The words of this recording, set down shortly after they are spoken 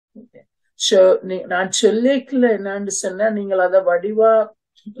Okay. So நான் சொல்லிக்கல என்னன்னு சொன்னா நீங்கள் அதை வடிவா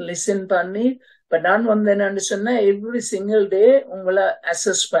லிசன் பண்ணி இப்ப நான் வந்து என்னன்னு சொன்னா எவ்ரி சிங்கிள் டே உங்களை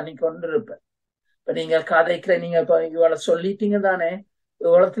அசஸ் பண்ணி கொண்டு இருப்பேன். இப்ப நீங்க கதைக்கிற நீங்க இப்ப இவ்வளவு சொல்லிட்டீங்க தானே,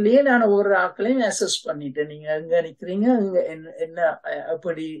 இவ்வளவுலயே நான் ஒவ்வொரு ஆக்களையும் அசஸ் பண்ணிட்டேன். நீங்க எங்க நிக்கிறீங்க, இங்க என்ன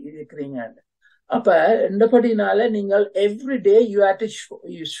எப்படி இருக்கிறீங்க. அப்ப இந்தபடினால நீங்கள் every day you have to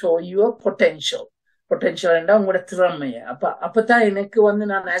show your potential உங்களோட திறமைய. அப்பதான் எனக்கு வந்து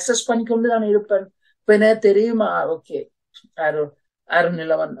நான் அசஸ் பண்ணிக்கொண்டு நான் இருப்பேன். இப்ப என்ன தெரியுமா, ஓகே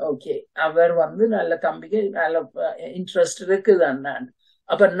அருநிலவன், ஓகே அவர் வந்து நல்ல தம்பிக்கு நல்ல இன்ட்ரெஸ்ட் இருக்குதான். நான்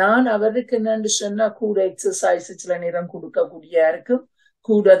அப்ப நான் அவருக்கு என்னன்னு சொன்னா கூட எக்ஸசைஸ் சில நேரம் கொடுக்கக்கூடிய இருக்கும்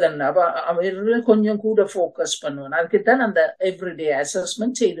கூட தான். அப்ப அவர்கள் கொஞ்சம் கூட ஃபோக்கஸ் பண்ணுவேன். அதுக்குத்தான் அந்த எவ்ரிடே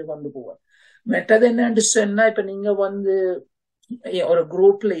அசஸ்மெண்ட் செய்து கொண்டு போவேன். மெட்டது என்னன்னு சொன்னா இப்ப நீங்க வந்து ஒரு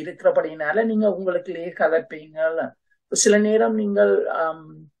குரூப்ல இருக்கிறபடினால நீங்க உங்களுக்குள்ளேயே கதைப்பீங்க. சில நேரம் நீங்கள்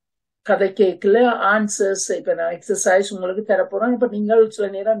கதை கேட்கல ஆன்சர்ஸ் இப்ப நான் எக்ஸசைஸ் உங்களுக்கு தரப்போறோம். இப்ப நீங்கள் சில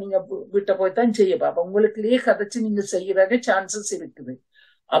நேரம் நீங்க வீட்டை போய் தான் செய்யப்பா. அப்ப உங்களுக்குள்ளேயே கதைச்சு நீங்க செய்யறதுக்கு சான்சஸ் இருக்குது.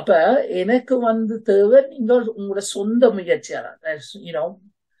 அப்ப எனக்கு வந்து தேவை நீங்கள் உங்களோட சொந்த முயற்சியாளர்.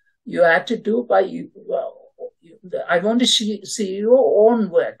 You have to do by I want to see your own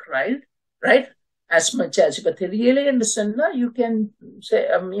work, right? As much as if தெரியல என்று சொன்னா you can say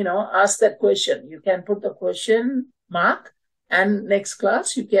ask that question. You can put the question mark and next class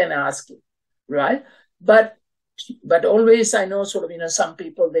you can ask it, right? But always I know sort of some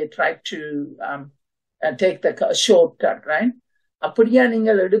people they try to take the shortcut, right? அப்படியா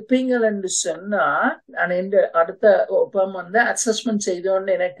நீங்கள் எடுப்பீங்கள் என்று சொன்னா நான் இந்த அடுத்த ஒப்பம் வந்து assessment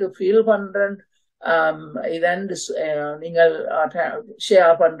செய்தோன்னு எனக்கு feel பண்றேன். இதன்று நீங்கள்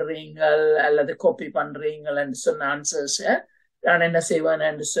ஷேர் பண்றீங்கள் அல்லது காப்பி பண்றீங்கன்னு சொன்ன ஆன்சர்ஸ நான் என்ன செய்வேன்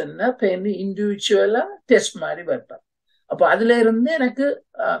என்று சொன்னா இப்ப இண்டிவிஜுவலா டெஸ்ட் மாதிரி வைப்பேன். அப்போ அதுல இருந்து எனக்கு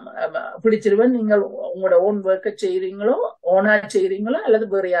பிடிச்சிருவேன். நீங்கள் உங்களோட ஓன் ஒர்க்கை செய்யறீங்களோ, ஓனா செய்யறீங்களோ அல்லது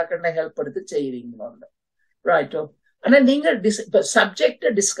வேற யாருக்கிட்ட ஹெல்ப் எடுத்து செய்யறீங்களோ, ரைட்டோ. ஆனா நீங்க சப்ஜெக்ட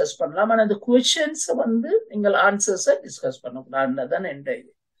டிஸ்கஸ் பண்ணலாம். ஆனா அந்த கொஸ்டின்ஸ் வந்து நீங்கள் ஆன்சர்ஸ டிஸ்கஸ் பண்ணக்கூடாதுதான் என்ற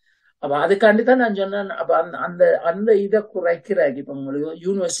இது. அப்ப அதுக்காண்டிதான் நான் சொன்னேன். அப்ப அந்த இதை குறைக்கிறாங்க. இப்ப உங்களுக்கு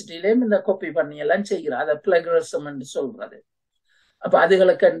யூனிவர்சிட்டியிலயும் இந்த காப்பி பண்ணி எல்லாம் செய்யறோம். அதை பிளகரிசம் சொல்றது. அப்ப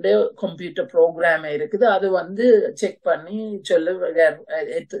அதுகளுக்கு கம்ப்யூட்டர் ப்ரோக்ராம் இருக்குது. அது வந்து செக் பண்ணி சொல்லு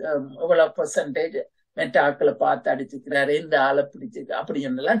எவ்வளவு பெர்சன்டேஜ் மெட்டாக்களை பார்த்து அடிச்சுக்கிறாரு, இந்த ஆளை பிடிச்சிருக்கு அப்படி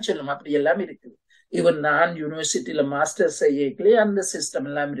எல்லாம் சொல்லும். அப்படி எல்லாம் இருக்குது. ஈவன் நான் யூனிவர்சிட்டியில மாஸ்டர்ஸ் செய்யக்கலே அந்த சிஸ்டம்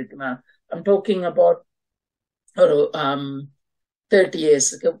எல்லாம் இருக்கு. நான் டாக்கிங் அபவுட் ஒரு 30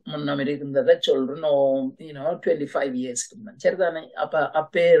 yearsக்கு முன்னம் இருந்ததை சொல்றேன். 25 yearsக்கு முன்ன சரிதானே.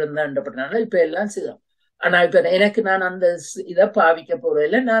 அப்பே இருந்தாண்டப்பட்டனால இப்ப எல்லாம் செய்யும். ஆனா இப்ப எனக்கு நான் அந்த இதை பாவிக்க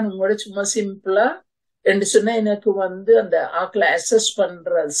போறதில்ல. நான் உங்களோட சும்மா சிம்பிளா ரெண்டு சொன்னா எனக்கு வந்து அந்த ஆக்களை அசஸ்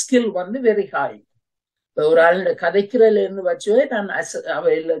பண்ற ஸ்கில் வந்து வெரி ஹாய். இப்ப ஒரு ஆளோட கதைக்கிறதுல இருந்து வச்சுவே நான்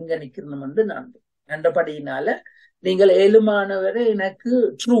அவையில எங்க நிக்கணும் வந்து நான் கண்டபடியினால நீங்கள் ஏழுமானவரை எனக்கு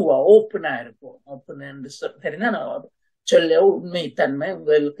ட்ரூவா ஓப்பனா இருக்கும். ஓப்பன் என்று சரினா நான் சொல்ல உண்மைத்தன்மை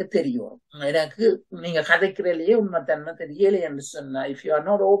உங்களுக்கு தெரியும். எனக்கு நீங்க கதைக்கிறதுலயே உண்மைத்தன்மை தெரியல என்று சொன்னா if you are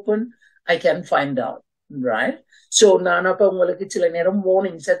not open I can find out, right? So நான் அப்ப உங்களுக்கு சில நேரம்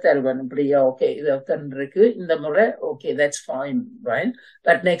வார்னிங்ஸை தருவேன். இப்படியா ஓகே இதை தந்திருக்கு இந்த முறை, okay that's fine, right?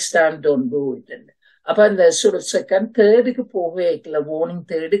 But next time don't do it. அப்ப இந்த செகண்ட் தேர்டுக்கு போகல, வார்னிங்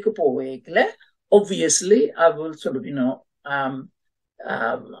தேர்டுக்கு போகல, obviously I will sort of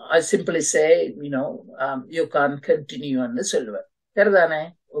I simply say you can't continue ன்னு சொல்லுவேன். சரிதானே?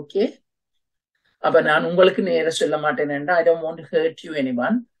 ஓகே. அப்ப நான் உங்களுக்கு நேர சொல்ல மாட்டேன். I don't want to hurt you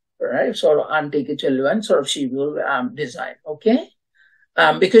anyone, right? So ஆண்டிக்கு சொல்லுவேன். So she will decide, okay?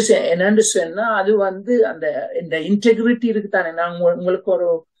 Because என்னன்னு சொன்னா அது வந்து அந்த இந்த இன்டெகிரிட்டி இருக்கு தானே. நான்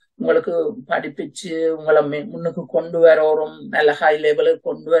உங்களுக்கு படிப்பிச்சு உங்களை முன்னுக்கு கொண்டு வரவரும், நல்ல ஹை லெவலுக்கு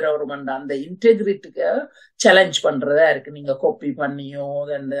கொண்டு வரவரும் அந்த இன்டெகிரிட்டிக்கு சேலஞ்ச் பண்றதா இருக்கு. நீங்க காப்பி பண்ணியோ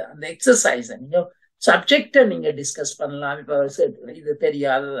அந்த எக்ஸசைஸ நீங்க சப்ஜெக்ட நீங்க டிஸ்கஸ் பண்ணலாம். இப்ப இது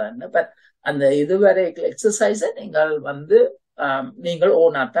தெரியாததான்னு பட் அந்த இதுவரை எக்ஸசைஸ நீங்கள் வந்து நீங்கள்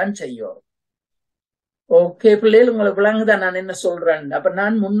ஓனாத்தான் செய்யும். ஓகே பிள்ளைகள், உங்களுக்கு விளங்குதான் நான் என்ன சொல்றேன். அப்ப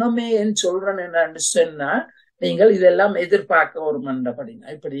நான் முன்னமே ஏன் சொல்றேன் என்னன்னு சொன்னா நீங்கள் இதெல்லாம் எதிர்பார்க்க ஒரு மண்டபடினா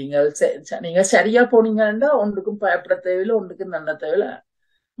இப்படி நீங்க சரியா போனீங்கன்னா ஒன்றுக்கும் பயப்பட தேவையில்லை, ஒன்றுக்கும் நல்ல தேவையில்லை.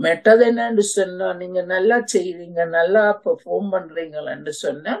 மெட்டது என்னன்னு சொன்னா நீங்க நல்லா செய்றீங்க, நல்லா பெர்ஃபார்ம் பண்றீங்கன்னு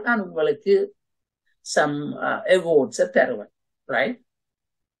சொன்னா நான் உங்களுக்கு சம் அவார்ட்ஸை தருவேன், ரைட்?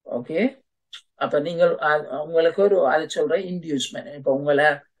 ஓகே. அப்ப நீங்கள் உங்களுக்கு ஒரு அது சொல்றேன் இன்டியூஸ்மெண்ட். இப்ப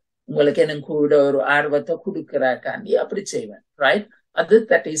உங்களுக்கு எனக்கு கூட ஒரு ஆர்வத்தை கொடுக்கறாக்காண்டி அப்படி செய்வேன், right?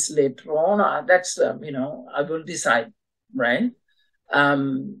 That is later on, that's I will decide, right?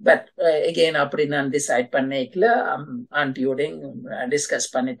 But again அப்படி நான் டிசைட் பண்ணிக்கல. ஆண்டியோடையும்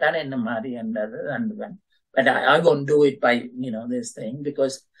டிஸ்கஸ் பண்ணித்தான் என்ன மாதிரி என்றது அண்டுவேன். But I won't do it by this thing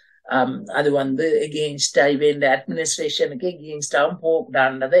because அது வந்து எகெயின்ஸ்ட் இவன் அட்மினிஸ்ட்ரேஷனுக்கு எகெயின்ஸ்டாகவும்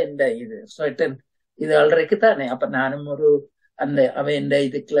போகக்கூடாது இந்த இது சர்டன் இது ஆல்ரெடி தானே. அப்ப நானும் ஒரு அந்த அவன்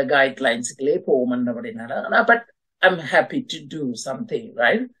இதுக்குள்ள கைட்லைன்ஸுக்குள்ளே போகணும் அப்படின்னா but I'm happy to do something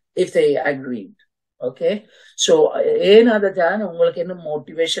right if they agreed. Okay, so ஏன் அதை தான் உங்களுக்கு என்ன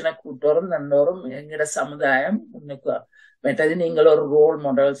மோட்டிவேஷனை கூட்டோரும் நன்னோரும் எங்கட சமுதாயம் முன்னுக்கு மற்றது நீங்கள் ஒரு ரோல்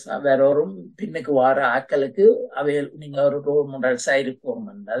மாடல்ஸ் வேறோரும் பின்னுக்கு வர ஆக்களுக்கு அவைகள் நீங்க ஒரு ரோல் மாடல்ஸா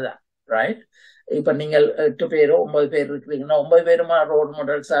இருக்கோம்ன்றதுதான் ரைட். இப்ப நீங்கள் 8 பேரோ 9 பேர் இருக்கிறீங்கன்னா 9 பேருமா ரோல்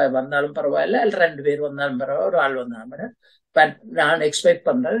மாடல்ஸா வந்தாலும் பரவாயில்ல, இல்ல 2 பேர் வந்தாலும் பரவாயில்ல, ஒரு ஆள் வந்தாலும் பரவாயில்ல. பட் நான் எக்ஸ்பெக்ட்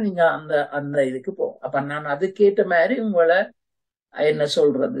பண்றேன் நீங்க அந்த அந்த இதுக்கு போ. அப்ப நான் அதுக்கேற்ற மாதிரி உங்களை என்ன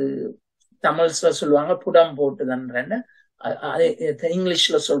சொல்றது, தமிழ்ஸ்ல சொல்லுவாங்க புடம் போட்டுதன்றேன்னு,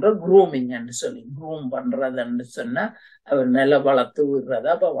 இங்கிலீஷ்ல சொல்ற க்ரூமிங் சொல்லி க்ரூம் பண்றதுன்னு சொன்னா அவர் நல்லா வளர்த்து விடுறதா.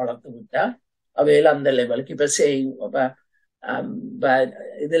 அப்ப வளர்த்து விட்டா அவையில அந்த லெவலுக்கு இப்ப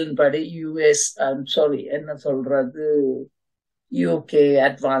இதன் படி யூஎஸ் என்ன சொல்றது யூகே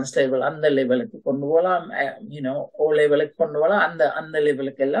அட்வான்ஸ் லெவல் அந்த லெவலுக்கு கொண்டு போகலாம், ஓ லெவலுக்கு கொண்டு போகலாம், அந்த அந்த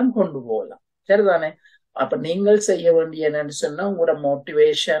லெவலுக்கு எல்லாம் கொண்டு போகலாம். சரிதானே? அப்ப நீங்கள் செய்ய வேண்டிய என்னன்னு சொன்னா உங்களோட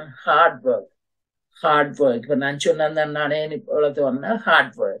மோட்டிவேஷன் ஹார்ட் ஒர்க். இப்ப நான் சொன்னேன் நானே இப்பொழுது வந்தேன்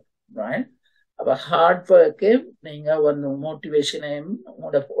ஹார்ட் ஒர்க் ரைட். அப்ப ஹார்ட் ஒர்க்கு நீங்க வந்து மோட்டிவேஷனையும்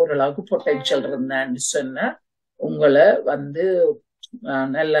உங்களோட ஓரளவுக்கு பொட்டென்ஷியல் இருந்தான்னு சொன்னா உங்களை வந்து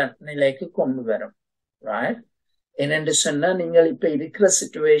நல்ல நிலைக்கு கொண்டு வரும் ரைட். என்னென்று சொன்னா நீங்கள் இப்ப இருக்கிற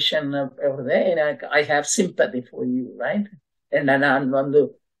சிச்சுவேஷன் எனக்கு I have sympathy for you right. ஏன்னா நான் வந்து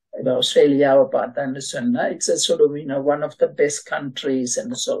ஆஸ்திரேலியாவை பார்த்தேன்னு சொன்னா it's one of the best countries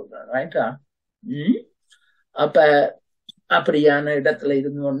என்று சொல்றேன் ரைட்டா. அப்ப அப்படியான இடத்துல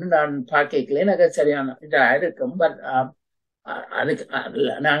இருந்து ஒண்ணு நான் பார்க்கல எனக்கு சரியான இதா இருக்கும். பட் அதுக்கு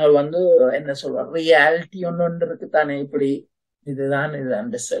நாங்கள் வந்து என்ன சொல்றோம் ரியாலிட்டி ஒன்று இருக்குத்தானே, இப்படி இதுதான்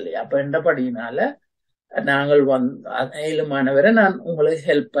இதுன்னு சொல்லி. அப்ப என்னபடினால நாங்கள் ஏழுமானவரை நான் உங்களுக்கு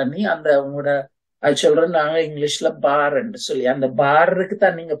ஹெல்ப் பண்ணி அந்த உங்களோட அது சொல்றேன். நாங்க இங்கிலீஷ்ல பார்ன்னு சொல்லி அந்த பாருக்கு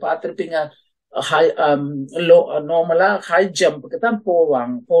தான் நீங்க பாத்திருப்பீங்க. நார்மலா ஹை ஜம்புக்கு தான்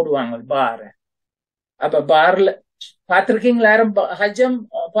போடுவாங்க பார். அப்ப பார்ல பாத்திருக்கீங்களா? யாரும் ஹை ஜம்ப்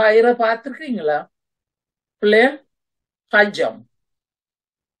பாத்திருக்கீங்களா பிள்ளைய? ஹை ஜம்ப்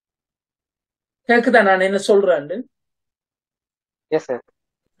கேக்குதா நான் என்ன சொல்றேன்?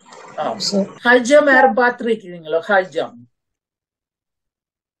 ஹை ஜம்ப் யாரும் பாத்திருக்கீங்களோ? ஹை ஜம்ப்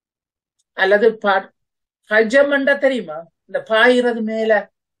அல்லது ஹை ஜம்ப் தெரியுமா? இந்த பாயிறது மேல.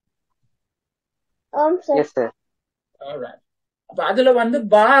 அப்ப அதுல வந்து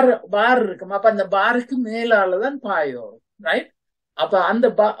பார் இருக்கும். அப்ப அந்த பாருக்கு மேலாலதான் பாயும் ரைட். அப்ப அந்த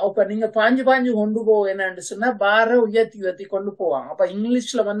அப்ப நீங்க பாஞ்சு கொண்டு போக என்னன்னு சொன்னா பாரை உயர்த்தி கொண்டு போவாங்க. அப்ப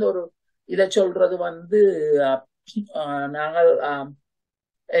இங்கிலீஷ்ல வந்து ஒரு இத சொல்றது வந்து நாங்கள்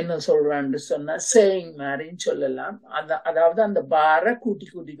என்ன சொல்றான்னு சொன்னா சேயிங் மாதிரின்னு சொல்லலாம். அதாவது அந்த பாரை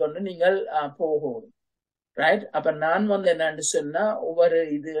கூட்டி கொண்டு நீங்கள் போகணும் ரைட். அப்ப நான் வந்து என்னன்னு சொன்னா ஒவ்வொரு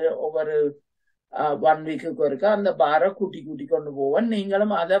 1 வீக்குக்கு ஒருக்கா அந்த பாரை கூட்டி கொண்டு போவேன்.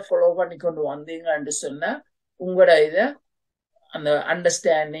 நீங்களும் அதை ஃபாலோ பண்ணி கொண்டு வந்தீங்கன்னு சொன்னா உங்களோட இத அந்த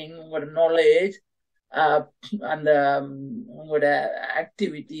அண்டர்ஸ்டாண்டிங், உங்களோட நாலேஜ், அந்த உங்களோட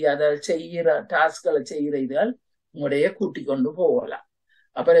ஆக்டிவிட்டி, அதை செய்யற டாஸ்களை செய்யற இதுகள் உங்களுடைய கூட்டி கொண்டு போகலாம்.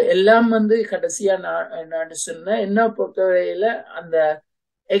 அப்புறம் எல்லாம் வந்து கடைசியா நான் என்னன்னு சொன்ன என்ன பொறுத்தவரையில அந்த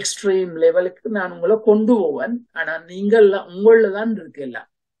எக்ஸ்ட்ரீம் லெவலுக்கு நான் உங்களை கொண்டு போவேன். ஆனா நீங்கள் உங்களதான் இருக்கு எல்லாம்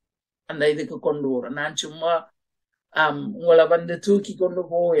அந்த இதுக்கு கொண்டு போறேன். நான் சும்மா உங்களை வந்து தூக்கி கொண்டு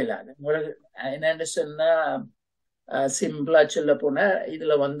போகலாது. உங்களுக்கு என்னன்னு சொன்னா சிம்பிளா சொல்ல போன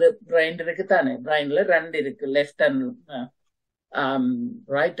இதுல வந்து பிரைன் இருக்கு தானே, பிரைன்ல 2 இருக்கு, லெஃப்ட் அண்ட்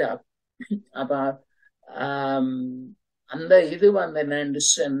ரைட். அப்ப அந்த இது வந்து என்னன்னு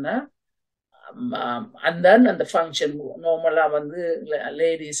சொன்னா அந்த ஃபங்க்ஷன் நார்மலா வந்து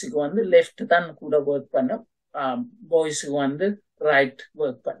லேடிஸுக்கு வந்து லெஃப்ட் தான் கூட ஒர்க் பண்ணும், பாய்ஸுக்கு வந்து ரைட்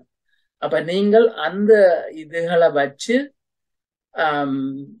ஒர்க் பண்ணும். அப்ப நீங்கள் அந்த இதுகளை வச்சு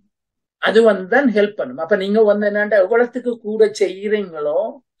அது வந்து தான் ஹெல்ப் பண்ணும். அப்ப நீங்க வந்து என்னண்டா எவ்வளவுக்கு கூட செய்யறீங்களோ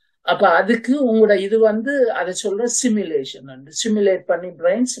அப்ப அதுக்கு உங்களோட இது வந்து அதை சொல்ற சிமுலேட் பண்ணி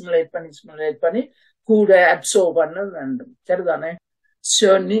பிரெயின் சிமுலேட் பண்ணி கூட அப்சர்வ் பண்ண வேண்டும். சரிதானே?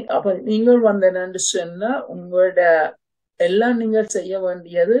 அப்ப நீங்கள் வந்து என்னன்னு சொன்னா உங்களோட எல்லாம் நீங்கள் செய்ய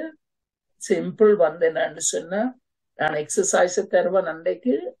வேண்டியது சிம்பிள் வந்து என்னன்னு சொன்னா நான் எக்ஸசைஸ் தருவேன்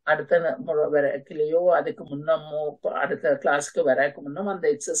அன்றைக்கு, அடுத்த முறை வரக்கிலையோ அதுக்கு முன்னமோ அடுத்த கிளாஸுக்கு வரக்கு முன்னும் அந்த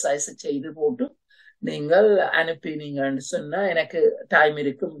எக்ஸசைஸ் செய்து போட்டு நீங்கள் அனுப்பினீங்கன்னு சொன்னா எனக்கு டைம்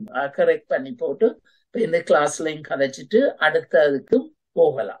இருக்கும், கரெக்ட் பண்ணி போட்டு இப்ப இந்த கிளாஸ்லயும் கதைச்சிட்டு அடுத்ததுக்கு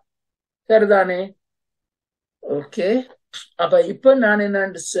போகலாம். சரிதானே? ஓகே. அப்ப இப்ப நான்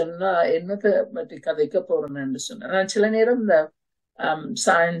என்னன்னு சொன்னா என்னத்தை பற்றி கதைக்க போறேன்னு சொன்னா, நான் சில நேரம் இந்த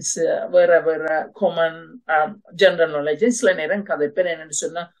சயின்ஸ் வேற வேற காமன் ஜெனரல் நாலேஜ் சில நேரம் கதைப்பேன். என்னன்னு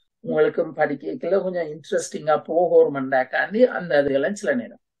சொன்னா உங்களுக்கும் படிக்கல கொஞ்சம் இன்ட்ரெஸ்டிங்கா போகணும்டாக்காண்டி அந்த அதுகெல்லாம் சில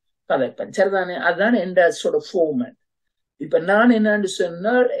நேரம் கதைப்பேன். சரிதானே? அதுதான் என்டோட ஃபார்மேட். இப்ப நான் என்னன்னு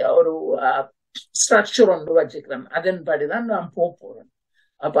சொன்னா ஒரு ஸ்ட்ரக்சர் ஒன்று வச்சுக்கிறேன், அதன்படிதான் நான் போறேன்.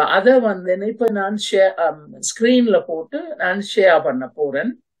 அப்ப அதை வந்து இப்ப நான் ஸ்கிரீன்ல போட்டு நான் ஷேர் பண்ண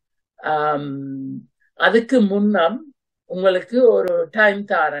போறேன். அதுக்கு முன்னம் உங்களுக்கு ஒரு டைம்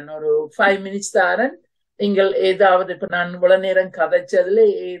தாரன், ஒரு 5 மினிட்ஸ் தாரன். நீங்கள் ஏதாவது இப்ப நான் இவ்வளவு நேரம் கதைச்சதுல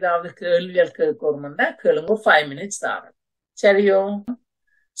ஏதாவது கேள்விகள் கேட்கணும்னா கேளுங்க, 5 மினிட்ஸ் தாரன். சரியோ?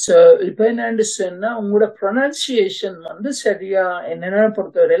 சோ இப்ப என்னன்னு சொன்னா உங்களோட ப்ரொனன்சியேஷன் வந்து சரியா என்னென்ன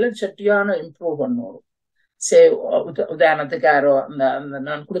பொறுத்தவரையில சரியான இம்ப்ரூவ் பண்ணுவோம். உதாரணத்துக்கு யாரோ அந்த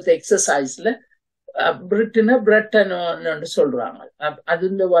நான் கொடுத்த எக்ஸசைஸ்ல பிரிட்டனை பிரிட்டன் சொல்றாங்க.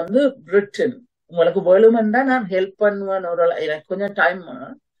 அது வந்து பிரிட்டன் உங்களுக்கு வேணுமெண்டா நான் ஹெல்ப் பண்ணுவேன். ஒரு எனக்கு கொஞ்சம் டைம்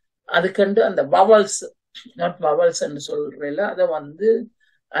அதுக்கண்டு அந்த வவல்ஸ், நாட் வவல்ஸ் சொல்றேன், அதை வந்து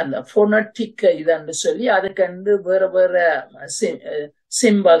அந்த போனட்டிக் இதுன்னு சொல்லி அதுக்கண்டு வேற வேற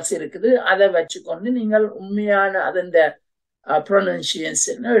சிம்பல்ஸ் இருக்குது. அதை வச்சுக்கொண்டு நீங்கள் உண்மையான அதன்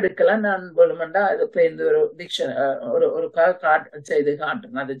ப்ரொனன்சியேஷன் எடுக்கலாம். நான் வேணுமெண்டா அது இந்த ஒரு ஒரு செய்து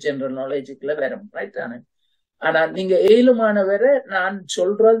காட்டுறேன். அது ஜெனரல் நாலேஜுக்குள்ள வரும், ரைட் தானே? ஆனா நீங்க ஏழுமானவரை நான்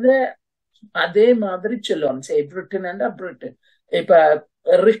சொல்றத அதே மாதிரி சொல்லுவோம். சரி, பிரிட்டன்டா பிரிட்டன், இப்ப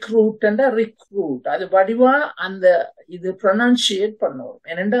ரிக்ரூட்ண்டா ரிக்ரூட், அது வடிவா அந்த இது ப்ரொனன்சியேட் பண்ணுவோம்.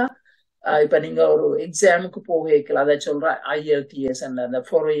 என்னண்டா இப்ப நீங்க ஒரு எக்ஸாமுக்கு போகலாம், அதை சொல்ற IELTS அந்த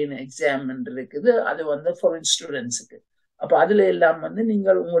ஃபாரின் எக்ஸாம் இருக்குது, அது வந்து ஃபாரின் ஸ்டூடெண்ட்ஸுக்கு. அப்ப அதுல எல்லாம் வந்து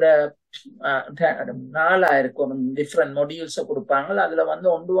நீங்கள் உங்களோட 4000 டிஃப்ரெண்ட் மொடியூல்ஸை கொடுப்பாங்க. அதுல வந்து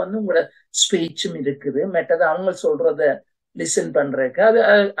ஒன்று வந்து உங்களோட ஸ்பீச்சும் இருக்குது, மற்றது அவங்க சொல்றத லிசன் பண்றதுக்கு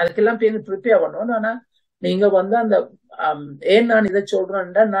அதுக்கெல்லாம் ப்ரிப்பேர் பண்ணுவோம். ஆனா நீங்க வந்து அந்த ஏன் நான் இதை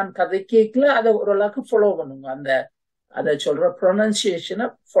சொல்றேன்டா நான் கதை கேட்கல, அதை ஓரளவுக்கு ஃபாலோ பண்ணுங்க, அந்த அதை சொல்ற ப்ரொனன்சியேஷனை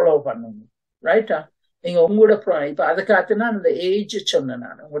ஃபாலோ பண்ணுங்க, ரைட்டா? நீங்க உங்களோட இப்ப அதுக்காகனா அந்த ஏஜ் சொன்னேன்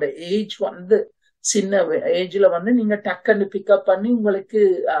நான். உங்களோட ஏஜ் வந்து சின்ன ஏஜ்ல வந்து நீங்க டக்குன்னு பிக்கப் பண்ணி உங்களுக்கு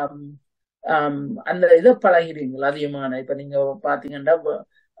அந்த இதை பழகிறீங்களா அதிகமான. இப்ப நீங்க பாத்தீங்கன்னா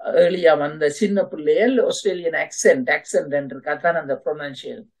ஏர்லியா வந்த சின்ன பிள்ளைகள் ஆஸ்திரேலியன் ஆக்சென்ட் இருக்கு, அதான் அந்த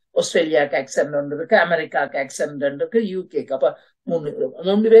ப்ரொனன்சியேஷன். ஆஸ்திரேலியாவுக்கு ஆக்சென்ட் ஒன்று இருக்கு, அமெரிக்காவுக்கு ஆக்சென்ட் இருக்கு, யூகேக்கு. அப்ப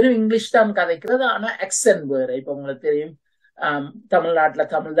மூணு பேரும் இங்கிலீஷ் தான் கதைக்கிறது, ஆனா ஆக்சென்ட் வேறு. இப்ப உங்களுக்கு தெரியும் தமிழ்நாட்டுல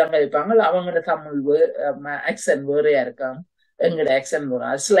தமிழ் தான் கதைப்பாங்க, அவங்களோட தமிழ் ஆக்சென்ட் வேறையா இருக்காங்க, எங்கட ஆக்சென்ட்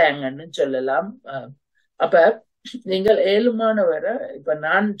வேறு, ஸ்லாங்னு சொல்லலாம். அப்ப நீங்கள் ஏழுமானவரை இப்ப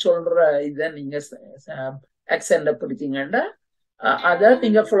நான் சொல்ற இத நீங்க ஆக்சென்ட பிடிச்சீங்கன்னா அதை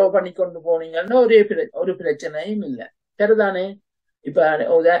நீங்க ஃபாலோ பண்ணி கொண்டு போனீங்கன்னா ஒரு பிரச்சனையும் இல்லை. சரிதானே? இப்ப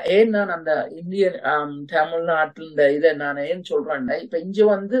ஏன் நான் அந்த இந்தியன் தமிழ்நாட்டுல இதை நான் ஏன் சொல்றேன்னா, இப்ப இங்க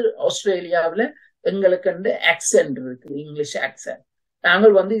வந்து ஆஸ்திரேலியாவில எங்களுக்கு ஆக்சென்ட் இருக்கு, இங்கிலீஷ் ஆக்சென்ட்.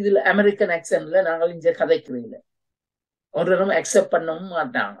 நாங்கள் வந்து இதுல அமெரிக்கன் ஆக்சென்ட்ல நாங்கள் இங்க கதைக்கிறீங்க, ஒரு அக்செப்ட் பண்ணவும்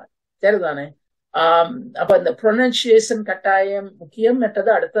மாட்டாங்க. சரிதானே? அப்ப இந்த ப்ரொனன்சியேஷன் கட்டாயம் முக்கியம். மற்றது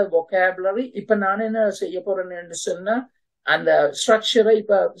அடுத்த vocabulary. இப்ப நான் என்ன செய்ய போறேன்னு சொன்னா அந்த ஸ்ட்ரக்சரை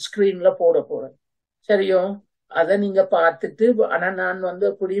இப்ப ஸ்கிரீன்ல போட போறேன். சரியோ? அதை நீங்க பார்த்துட்டு, ஆனா நான் வந்து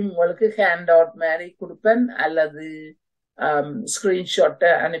எப்படியும் உங்களுக்கு ஹேண்ட் அவுட் மாதிரி கொடுப்பேன் அல்லது ஸ்கிரீன்ஷாட்டை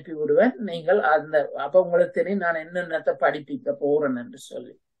அனுப்பி விடுவேன். நீங்கள் அந்த அப்ப உங்களுக்கு தெரியும் நான் என்னென்னத்தை படிப்பிக்க போறேன் என்று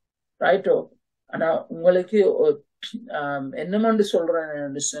சொல்லி, ரைட்டோ? ஆனா உங்களுக்கு என்னமென்று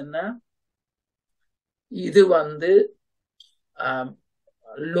சொல்றேன்னு சொன்னா இது வந்து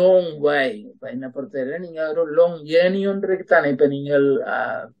லாங் வே. இப்ப என்ன பொறுத்தவரை நீங்க ஒரு லாங் ஜேர்னி ஒன்று இருக்குத்தானே. இப்ப நீங்கள்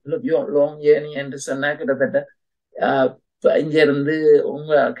லாங் ஜேர்னி என்று சொன்னா கிட்டத்தட்ட இங்க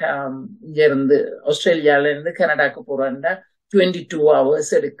இருந்து ஆஸ்திரேலியால இருந்து கனடாக்கு போறேன்னா 22 hours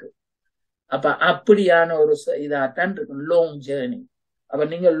எடுக்கு. அப்ப அப்படியான ஒரு இதாத்தான் இருக்கும் லாங் ஜேர்னி. அப்ப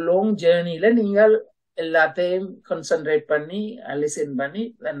நீங்க லாங் ஜேர்னில நீங்கள் எல்லாத்தையும் கான்சென்ட்ரேட் பண்ணி லிசன் பண்ணி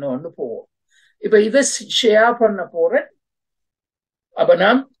ஒன்று போவோம். இப்ப இதை ஷேர் பண்ண போறேன். அப்ப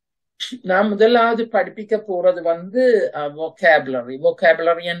நான் முதலாவது படிப்பிக்க போறது வந்து vocabulary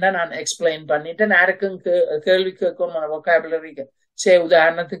நான் எக்ஸ்பிளைன் பண்ணிட்டேன். யாருக்கும் கேள்வி கேட்கணும் vocabulary. சரி,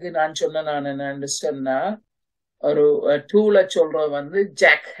 உதாரணத்துக்கு நான் சொன்ன நான் என்னன்னு சொன்னா ஒரு டூல சொல்றது வந்து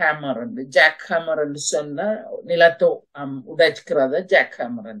ஜாக் ஹேமர் சொன்னா நிலத்தோ உடைச்சுக்கிறத ஜாக்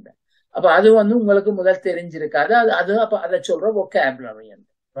ஹேமர். அப்ப அது வந்து உங்களுக்கு முதல் தெரிஞ்சிருக்காது. அது அப்ப அதை சொல்ற vocabulary,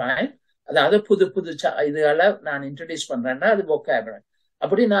 right? அதாவது புது புது இதுகளை நான் இன்ட்ரடியூஸ் பண்றேன்னா அது vocabulary.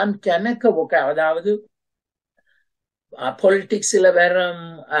 அப்படி நான் கணக்க அதாவது பொலிட்டிக்ஸ்ல வேற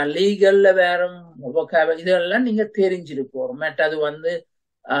லீகல்ல வேற இதெல்லாம் நீங்க தெரிஞ்சிருப்போம். மற்றது வந்து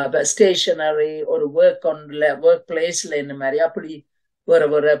ஸ்டேஷனரி ஒரு ஒர்க் பிளேஸ்ல என்ன மாதிரி அப்படி வேற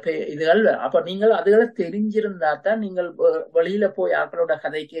வேற இதுகள். அப்ப நீங்கள் அதுகளை தெரிஞ்சிருந்தா தான் நீங்கள் வெளியில போய் ஆக்களோட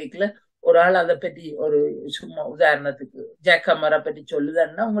கதை கேட்கல ஒரு ஆள் அதை பற்றி ஒரு சும்மா உதாரணத்துக்கு ஜேக்கமரை பற்றி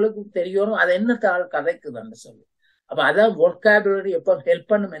சொல்லுதுன்னா உங்களுக்கு தெரியும் அது என்ன தாள் கதைக்குதுன்னு சொல்லி. அப்ப அதான் vocabulary எப்ப ஹெல்ப்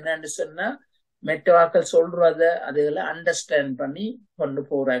பண்ணும் என்னன்னு சொன்னா மெட்டவாக்கள் சொல்றத அதுகளை அண்டர்ஸ்டாண்ட் பண்ணி கொண்டு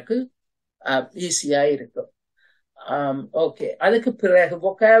போறதுக்கு ஈஸியா இருக்கும். ஓகே, அதுக்கு பிறகு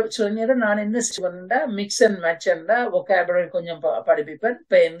சில நேரம் நான் என்ன செய்வேன்டா மிக்ஸ் அண்ட் மேட்ச்ண்டா vocabulary கொஞ்சம் படிப்பிப்பேன்.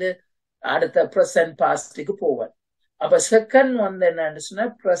 இப்ப அடுத்த ப்ரெசன்ட் பாஸ்டுக்கு போவேன். அப்ப செகண்ட் வந்து என்னன்னு சொன்னா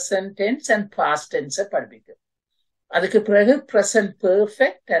ப்ரெசன்ட் டென்ஸ் அண்ட் பாஸ்ட் டென்ஸை படிப்பிக்கும். அதுக்கு பிறகு present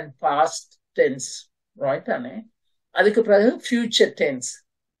perfect and past tense right தானே. அதுக்கு பிறகு ஃபியூச்சர் டென்ஸ்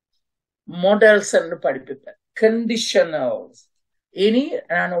மாடல்ஸ் படிப்பிப்பேன். கண்டிஷனல்ஸ் இனி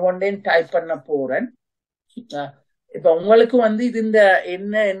நான் ஒன் டைப் பண்ண போறேன். இப்ப உங்களுக்கு வந்து இது இந்த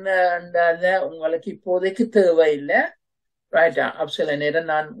என்ன உங்களுக்கு இப்போதைக்கு தேவையில்லை ரைட்டா. சில நேரம்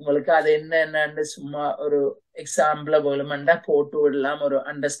நான் உங்களுக்கு அது என்னன்னு சும்மா ஒரு எக்ஸாம்பிள வேணுமெண்டா போட்டு விடலாம் ஒரு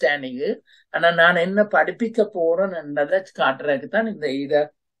அண்டர்ஸ்டாண்டிங்கு. ஆனா நான் என்ன படிப்பிக்க போறேன்றதை காட்டுறதுக்கு தான் இந்த இதை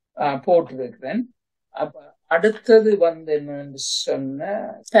போட்டு வைக்கிறேன். அப்ப அடுத்தது வந்து என்னன்னு சொன்ன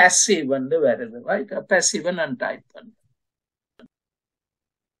பேசிவ் வந்து வருது ரைட். பேசிவ் நான் டைப் பண்றேன்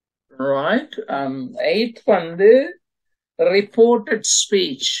ரைட். 8 வந்து reported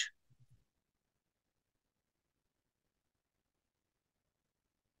speech.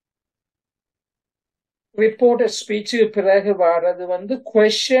 Reported speech பிறகு வர்றது வந்து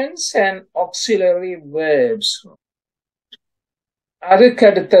questions and auxiliary verbs. அதுக்கு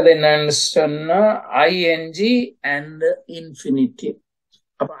அடுத்தது என்னன்னு சொன்னா ing and infinitive.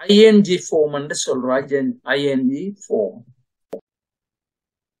 அப்ப ing form என்று சொல்றாங்க. ing form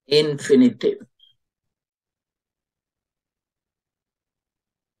infinitive.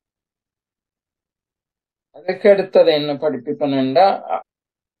 அதுக்கு அடுத்தது என்ன படிப்பிப்பேன்டா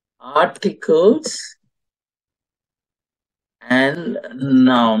articles and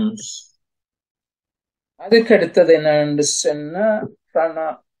nouns. அதுக்கு அடுத்தது என்னன்னு சொன்னா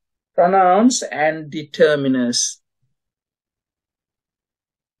pronouns and determiners.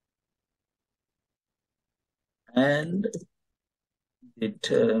 And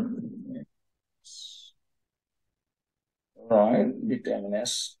determiners. Right,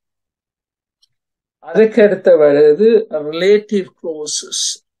 determiners. அதுக்கு அடுத்த வருது relative clauses.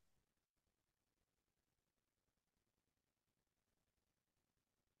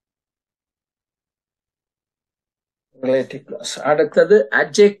 Relative clause. அடுத்தது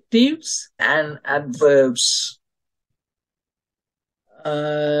adjectives and adverbs.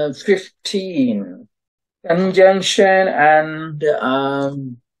 15 conjunction and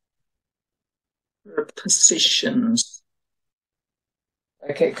prepositions.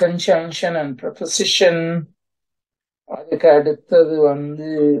 Okay, conjunction and preposition. அதுக்கு அடுத்தது வந்து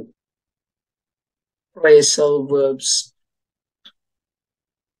phrasal verbs.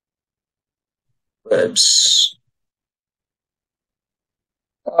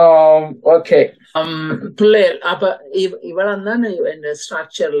 Okay. பிள்ளைகள் அப்ப இவ்வளவுதான் இந்த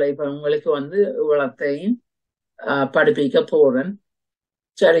ஸ்ட்ரக்சர்ல இப்ப உங்களுக்கு வந்து இவ்வளத்தையும் படிப்பிக்க போறேன்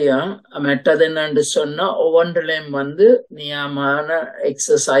சரியா. மெட்டது என்னன்னு சொன்னா ஒவ்வொன்றிலையும் வந்து நியமான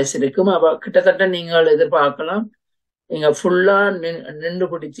எக்ஸசைஸ் இருக்கும். அப்ப கிட்டத்தட்ட நீங்கள் எதிர்பார்க்கலாம் நீங்க ஃபுல்லா நின்று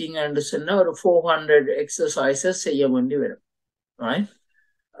பிடிச்சீங்கன்னு சொன்னா ஒரு 400 எக்ஸசைசஸ் செய்ய வேண்டி வரும் ரைட்.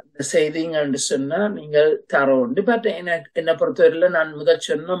 செய்தீங்கன்னு சொன்னா நீங்கள் தர உண்டு. பட் என்னை பொறுத்தவரையில நான் முதல்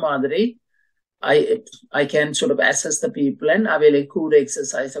சொன்ன மாதிரி I can sort of assess the people and அவையில கூட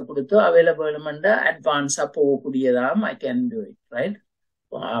எக்ஸசைஸ கொடுத்து அவையில வேணுமெண்டா அட்வான்ஸா போகக்கூடியதாம் I can do it right.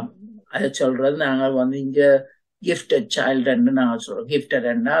 அதை சொல்றது நாங்கள் வந்து இங்க gifted child நாங்கள் சொல்றோம். gifted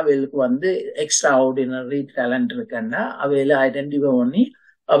அவைகளுக்கு வந்து எக்ஸ்ட்ரா ஆர்டினரி டேலண்ட் இருக்குன்னா அவையில ஐடென்டிஃபை பண்ணி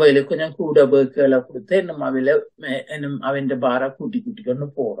அவையில கொஞ்சம் கூட பேர்களை கொடுத்து இன்னும் அவையில அவன் பாரா கூட்டி கொண்டு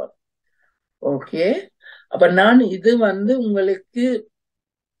போறோம். ஓகே, அப்ப நான் இது வந்து உங்களுக்கு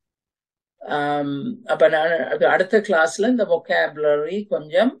அப்ப நான் அடுத்த கிளாஸ்ல இந்த vocabulary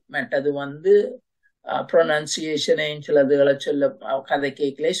கொஞ்சம் மெட்டது வந்து ப்ரொனன்சியேஷன் சிலதுகளை சொல்ல கதை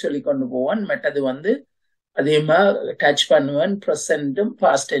கேட்கலே சொல்லி கொண்டு போவேன். மெட்டது வந்து அதிகமா டச் பண்ணுவேன். ப்ரெசன்ட்டும்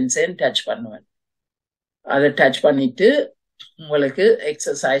பாஸ்ட் டென்ஸையும் டச் பண்ணுவேன். அதை டச் பண்ணிட்டு உங்களுக்கு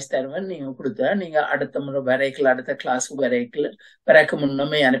எக்ஸசைஸ் தருவேன். நீங்க கொடுத்தா நீங்க அடுத்த முறை வரைக்கல அடுத்த கிளாஸ் வரைக்கு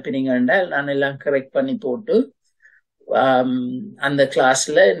முன்னமே அனுப்பினீங்கன்னா நான் எல்லாம் கரெக்ட் பண்ணி போட்டு அந்த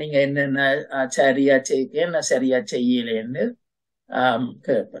கிளாஸ்ல நீங்க என்னென்ன சரியா செய்ய என்ன சரியா செய்யலன்னு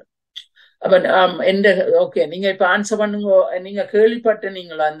கேட்பேன். அப்ப ஓகே, நீங்க இப்ப ஆன்சர் பண்ணுங்க. நீங்க கேள்விப்பட்ட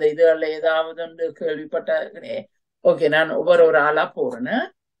நீங்களா அந்த இதுல ஏதாவது ஒன்று கேள்விப்பட்ட? ஓகே, நான் ஒவ்வொரு ஆளா போறேன்னு.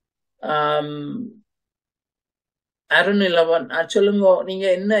 அருண் இலவன் சொல்லுங்க, நீங்க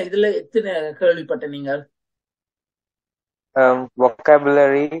என்ன இதுல எத்தனை கேள்விப்பட்ட நீங்க?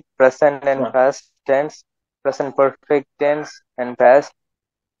 Vocabulary, present and past tense, present perfect tense and past,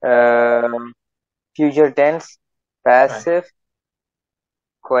 future tense, passive,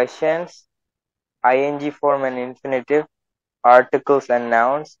 questions, ing form and infinitive, articles and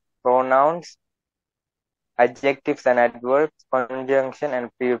nouns, pronouns, adjectives and adverbs, conjunction and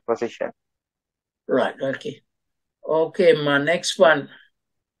preposition. Right, okay. Okay, ma, next one.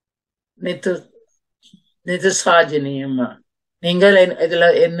 Nithu சாஜினி அம்மா, நீங்கள் இதுல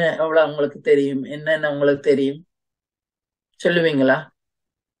என்ன எவ்வளவு உங்களுக்கு தெரியும், என்னென்ன உங்களுக்கு தெரியும் சொல்லுவீங்களா?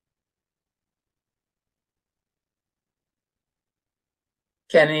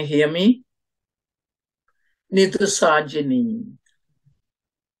 Can you hear me? Nithu சாஜினி.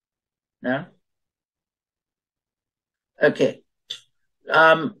 Okay.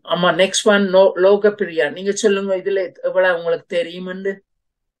 அம்மா நெக்ஸ்ட் ஒன் லோகப்பிரியா, நீங்க சொல்லுங்க இதுல எவ்வளவு உங்களுக்கு தெரியும்னு.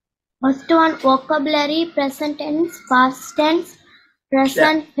 First one, vocabulary, present tense, past tense,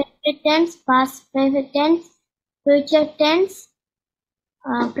 present perfect tense, past perfect tense, future tense,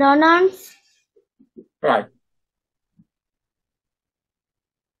 pronouns. Right.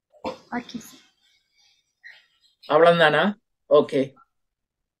 Okay. அவ்வளவுதானா? ஓகே.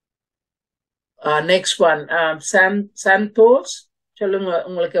 நெக்ஸ்ட் ஒன், சந்தோஷ், சொல்லுங்க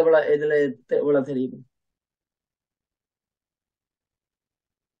உங்களுக்கு எவ்வளவு இதுல எவ்வளவு தெரியும்?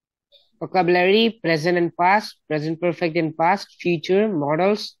 Vocabulary, present and past, present perfect and past, future,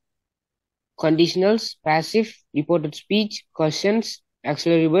 modals, conditionals, passive, reported speech, questions,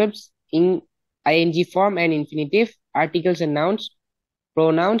 auxiliary verbs, in ing form and infinitive, articles and nouns,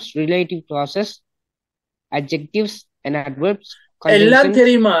 pronouns, relative clauses, adjectives and adverbs, எல்லாம்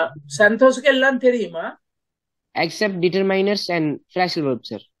தெரியுமா சந்தோஷுக்கு? எல்லாம் தெரியுமா except determiners and phrasal verbs,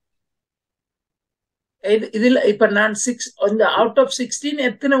 sir. இதுல இப்ப நான் 6 அந்த out of 16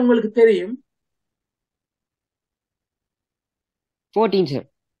 எத்தனை உங்களுக்கு தெரியும்? 14, sir.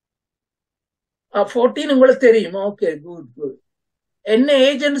 14 உங்களுக்கு தெரியும். Okay, good good. என்ன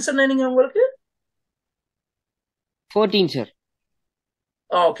ஏஜ்னு சொன்னீங்க உங்களுக்கு? 14, sir.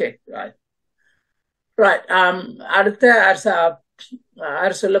 Okay, right right. அடுத்த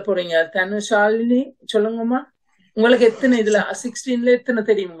யார் சொல்ல போறீங்க? தனுஷாலினி சொல்லுங்கம்மா, உங்களுக்கு எத்தனை இதுல 16ல எத்தனை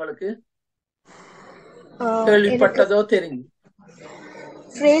தெரியும் உங்களுக்கு? கேள்விப்பட்டதோ தெரியும்?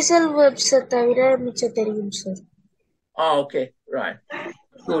 Phrasal verbs தவிர மிச்சம் தெரியும் சார். Okay, right,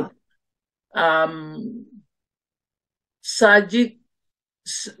 good.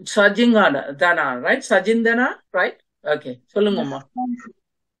 சஜிங்கானா தானா? Right, சஜிந்தனா, right. ஓகே, சொல்லுங்கம்மா.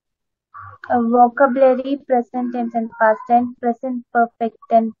 Vocabulary, present tense and past tense, present perfect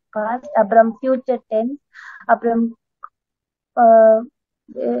tense past, அப்புறம் future tense, அப்புறம்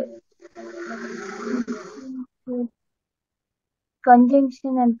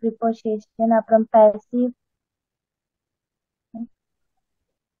conjunction and preposition, அப்புறம் passive.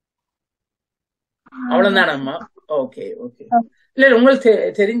 அவ்வளவுதானம்மா? Okay okay. இல்ல உங்களுக்கு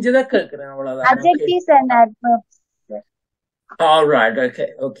தெரிஞ்சதா கேட்கிறேன், அவ்வளவுதான். Adjectives and adverbs. All right, okay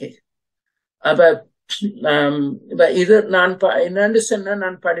okay. அப்ப இது நான் என்னன்னு சொன்னா,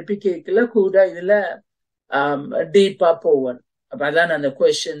 நான் படிப்பிக்கல கூட இதுல டீப்பா போவேன். அப்ப அதான் அந்த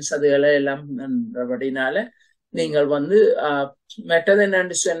கொஸ்டின்ஸ் அதுகளை எல்லாம் அப்படினால நீங்கள் வந்து மெட்டது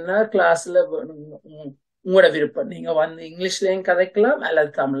என்னன்னு சொன்னா, கிளாஸ்ல உங்களோட விருப்பம், நீங்க வந்து இங்கிலீஷ்லயும் கதைக்கலாம்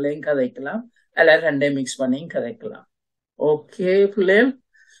அல்லது தமிழ்லயும் கதைக்கலாம் அல்லது ரெண்டையும் மிக்ஸ் பண்ணியும் கதைக்கலாம். ஓகே பிள்ளைகள்,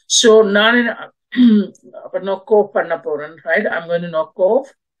 ஸோ நான் அப்ப knock off பண்ண போறேன். Right, I'm going to knock off.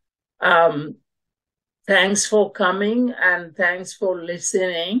 Thanks for coming and thanks for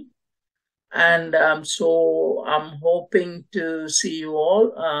listening, and so I'm hoping to see you all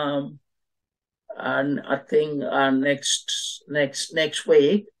and I think next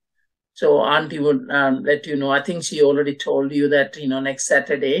week. So Auntie would let you know. I think she already told you that, next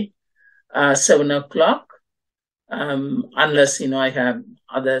Saturday 7 o'clock, unless I have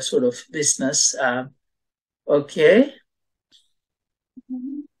other sort of business. Okay.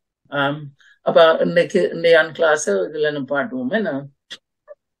 அப்ப இன்னைக்கு class இதுல பாட்டுவோமே.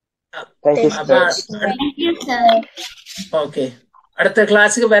 Okay, அடுத்த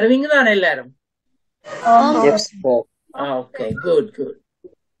கிளாஸுக்கு வருவீங்க தானே எல்லாரும்? Okay, good good.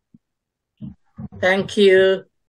 Thank you.